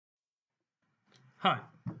Hi,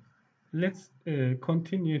 let's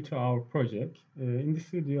continue to our project. In this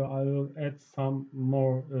video, I will add some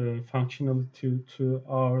more functionality to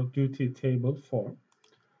our duty table form.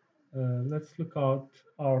 Let's look at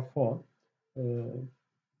our form. Uh,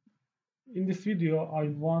 in this video, I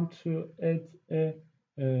want to add a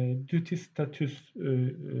duty status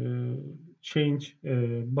change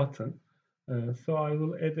button. So I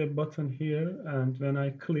will add a button here, and when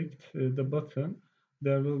I clicked the button,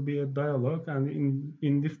 there will be a dialog, and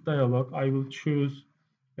in this dialog, I will choose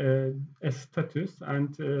a status,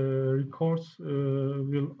 and records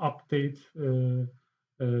will update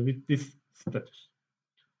with this status.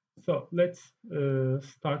 So let's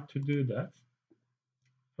start to do that.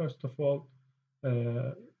 First of all,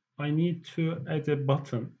 uh, I need to add a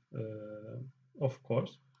button, of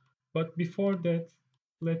course. But before that,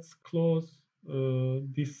 let's close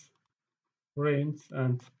this range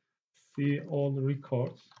and see all the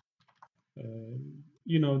records.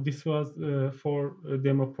 Uh, this was for a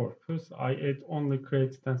demo purpose. I add only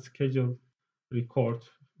created and scheduled record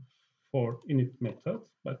for init method,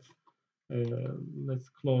 but let's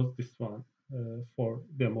close this one for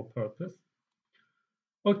demo purpose.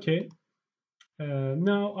 Okay,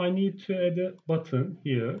 now I need to add a button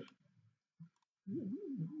here.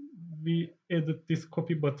 We added this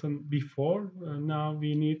copy button before. Now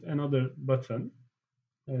we need another button.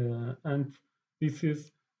 And this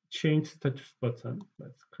is change status button.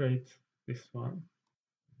 Let's create this one.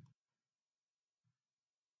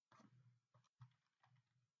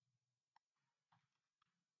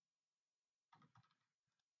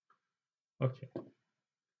 Okay.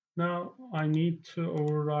 Now I need to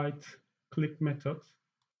override click method.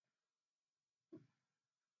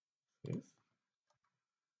 Yes.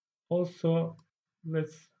 Also,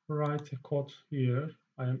 let's write a code here.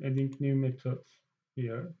 I am adding new method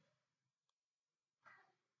here.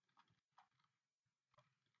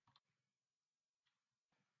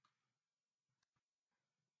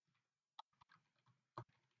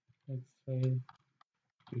 Let's say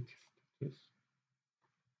duty status.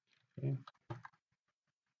 Okay.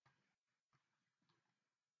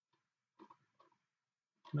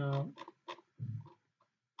 Now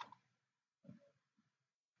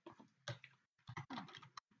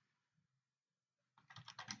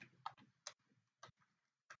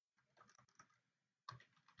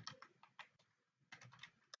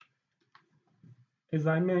as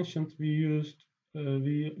I mentioned,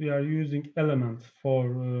 we are using element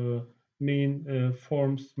for main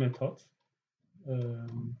forms methods.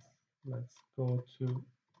 Let's go to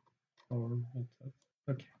our method.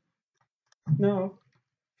 Okay. Now,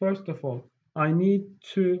 first of all, I need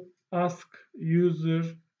to ask user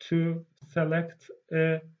to select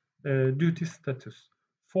a duty status.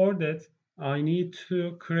 For that, I need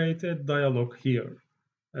to create a dialog here.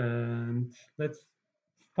 And let's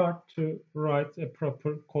start to write a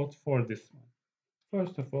proper code for this one.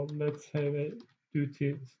 First of all, let's have a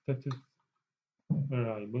duty status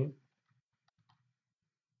variable.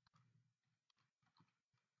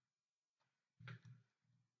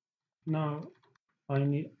 Now I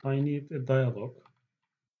need a dialog.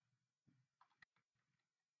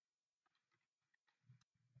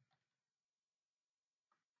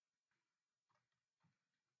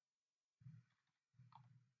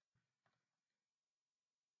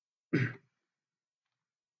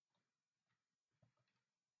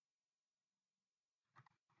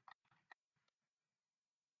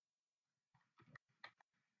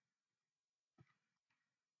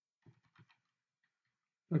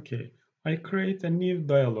 Okay, I create a new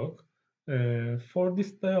dialog. For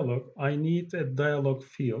this dialog, I need a dialog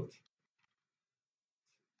field.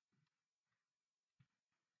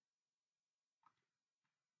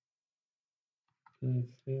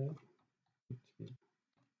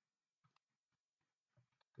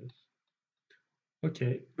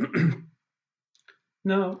 Okay,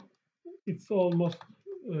 now it's almost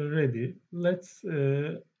ready. Let's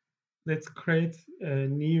create a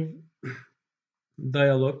new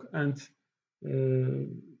dialog and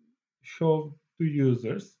show to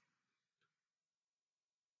users.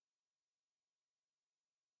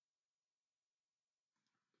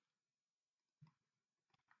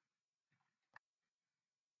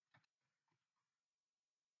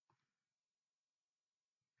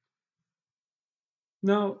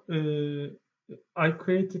 Now I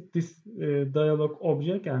created this dialog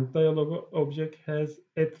object, and dialog object has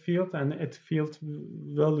add field and add field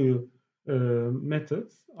value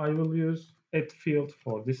methods. I will use add field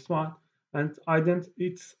for this one, and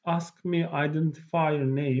it's ask me identifier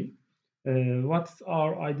name. What's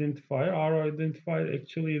our identifier? Our identifier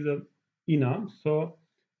actually is a enum, so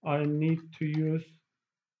I need to use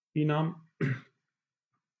enum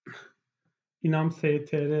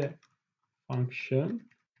enumCtr function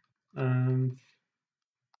and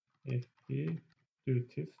fd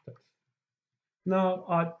duty status. Now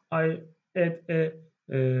I add a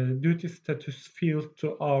duty status field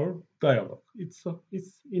to our dialog. It's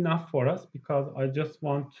enough for us because I just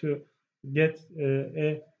want to get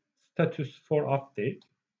a status for update.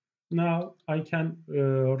 Now I can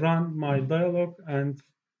run my dialog and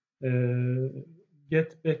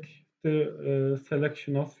get back the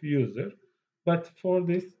selection of user. But for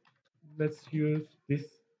this, let's use this.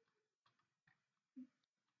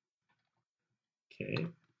 Okay.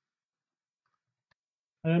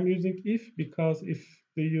 I am using if because if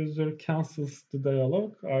the user cancels the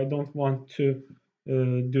dialog, I don't want to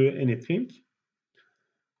do anything.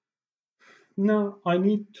 Now I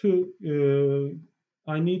need to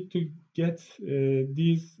get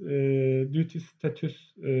these duty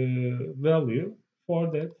status value.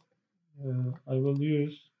 For that, I will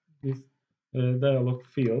use this dialog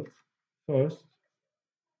field first.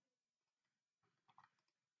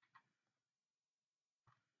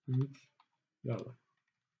 Dialog.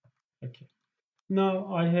 Okay.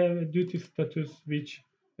 Now I have a duty status which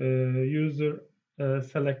user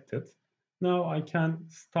selected. Now I can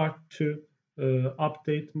start to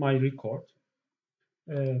update my record.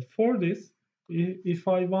 For this, if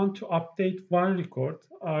I want to update one record,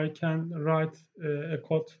 I can write a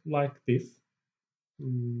code like this.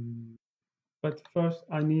 But first,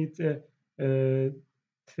 I need a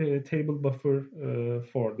table buffer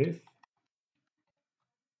for this.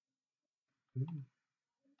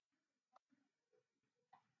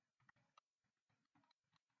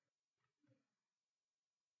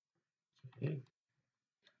 Okay.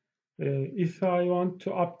 If I want to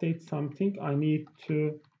update something, I need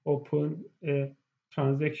to open a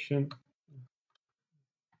transaction.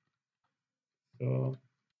 So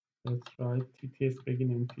let's write TTS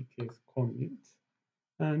begin and TTS commit.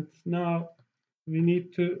 And now we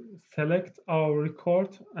need to select our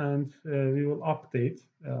record and we will update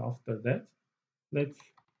after that. Let's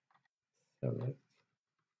select.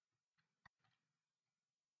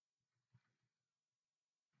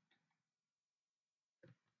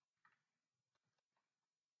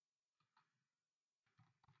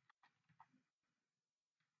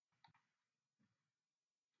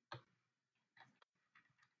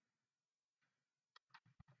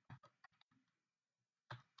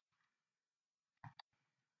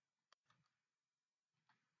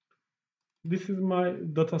 This is my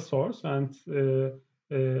data source, and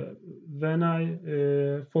when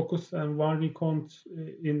I focus on one record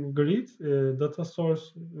in grid, data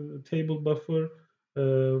source table buffer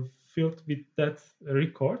filled with that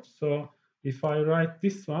record. So if I write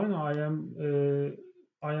this one,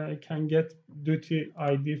 I can get duty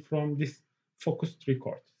ID from this focused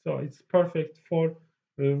record. So it's perfect for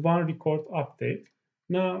one record update.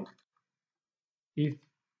 Now, if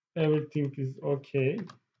everything is okay,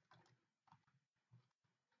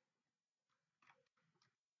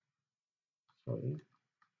 sorry.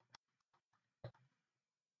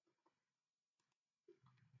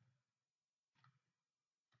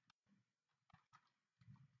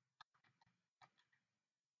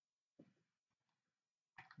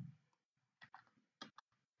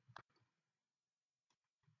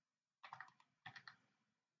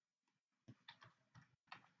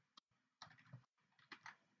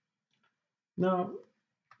 Now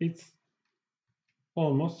it's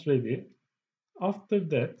almost ready. After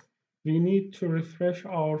that, we need to refresh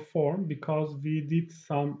our form because we did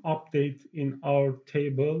some update in our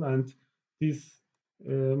table and this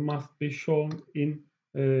must be shown in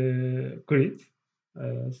grid.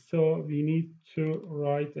 So we need to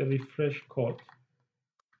write a refresh code.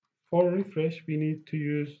 For refresh, we need to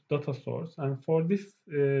use data source, and for this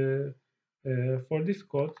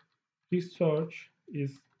code, research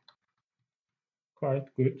is quite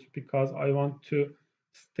good because I want to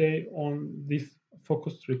stay on this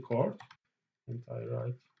focused record, and I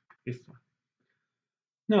write this one.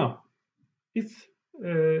 Now it's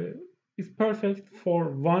perfect for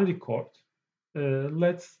one record.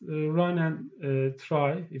 Let's run and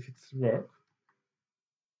try if it's work.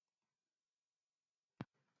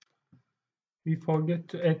 We forget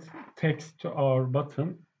to add text to our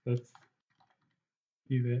button. Let's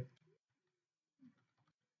give a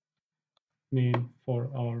name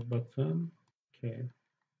for our button. Okay,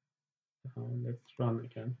 let's run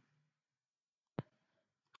again.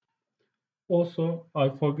 Also, I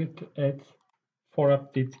forget to add for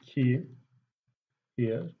update key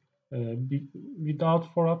here.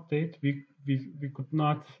 Without for update, we could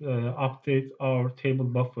not update our table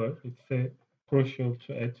buffer. It's crucial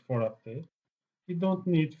to add for update. We don't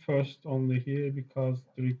need first only here because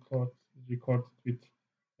the record recorded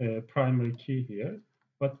with primary key here,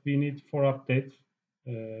 but we need for update.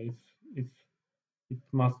 It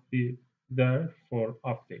must be there for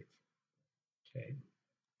update. Okay.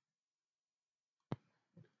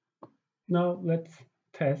 Now let's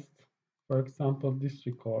test, for example, this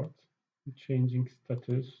record, changing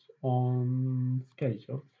status on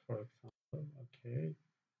scheduled, for example. Okay,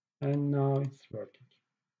 and now it's working.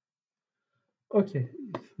 Okay,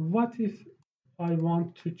 what if I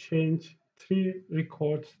want to change three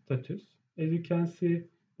record status? As you can see,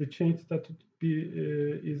 the change status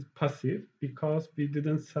is passive because we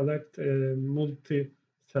didn't select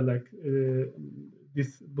multi-select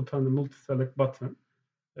this button, the multi-select button.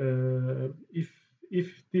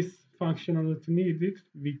 If this functionality needed,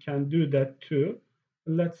 we can do that too.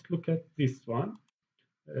 Let's look at this one.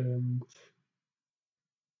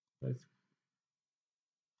 Let's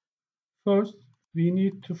First, we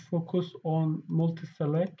need to focus on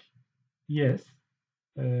multi-select. Yes.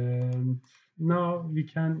 And now we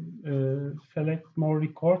can select more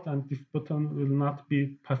record, and this button will not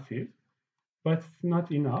be passive. But it's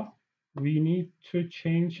not enough. We need to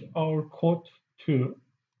change our code too.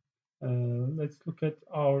 Let's look at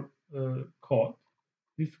our code.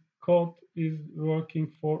 This code is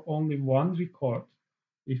working for only one record.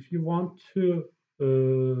 If you want to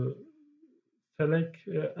select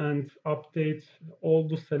and update all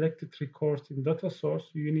the selected records in data source,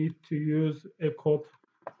 you need to use a code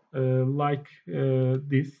like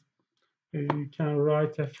this. You can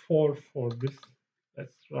write a for this.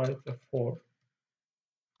 Let's write a for.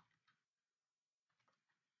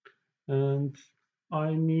 And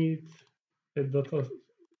I need a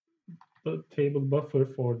the table buffer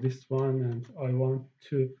for this one, and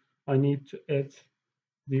I need to add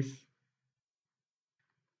this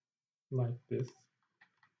like this.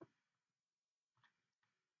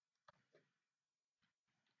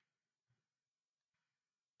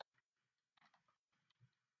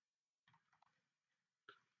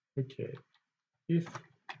 Okay, if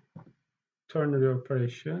ternary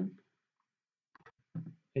operation,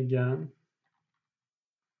 again,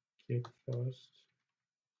 get first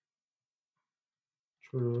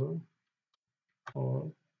true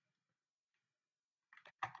or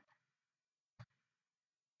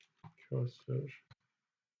cursor,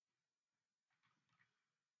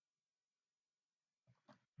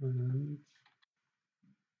 and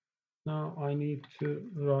now I need to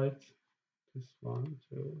write this one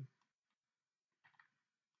too.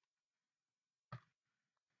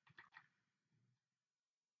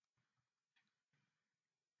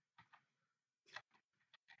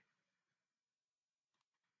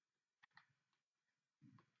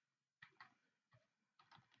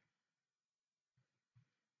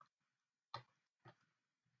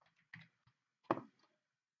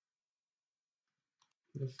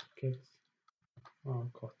 Let's get our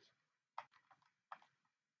code.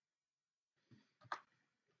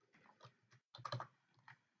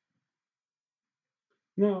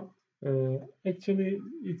 Now, actually,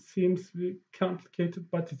 it seems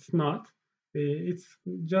complicated, but it's not. It's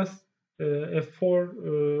just a for,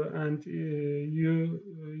 and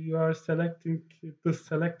you are selecting the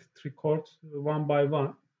selected records one by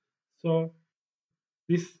one. So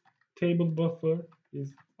this table buffer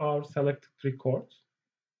is our selected records.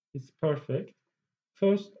 It's perfect.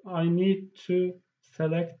 First, I need to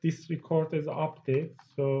select this record as update,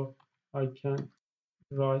 so I can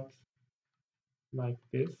write like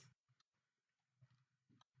this.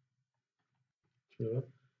 Sure.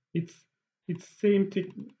 It's same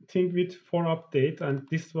thing with for update, and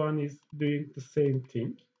this one is doing the same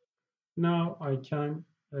thing. Now I can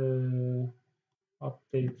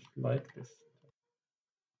update like this.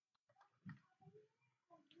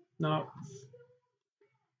 Now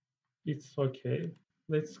it's okay.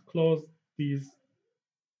 Let's close these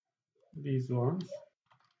ones.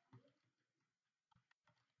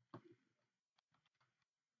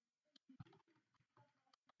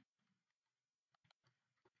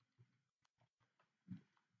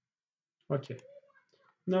 Okay.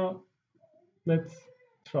 Now let's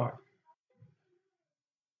try.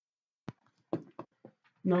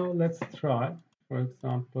 Now let's try. For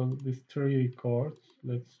example, this three records.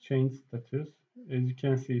 Let's change status. As you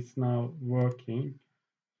can see, it's now working.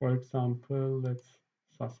 For example, let's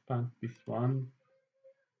suspend this one.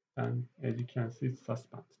 And as you can see, it's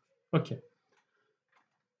suspended. Okay.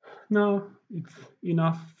 Now it's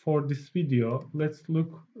enough for this video. Let's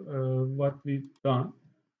look what we've done.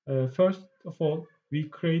 First of all, we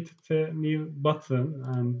created a new button,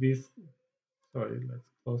 and let's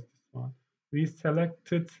close this one. We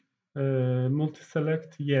selected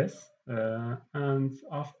multi-select yes, and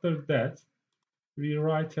after that we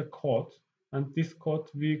write a code, and this code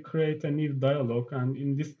we create a new dialog, and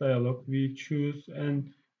in this dialog we choose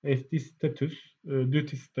an FD status,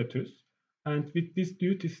 duty status, and with this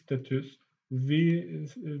duty status we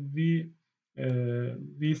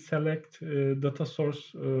we select data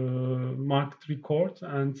source marked record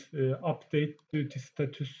and update duty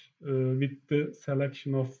status with the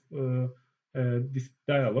selection of this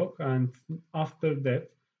dialog, and after that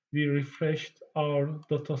we refreshed our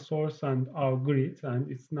data source and our grid,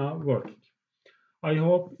 and it's now working. I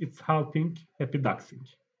hope it's helping. Happy doxing.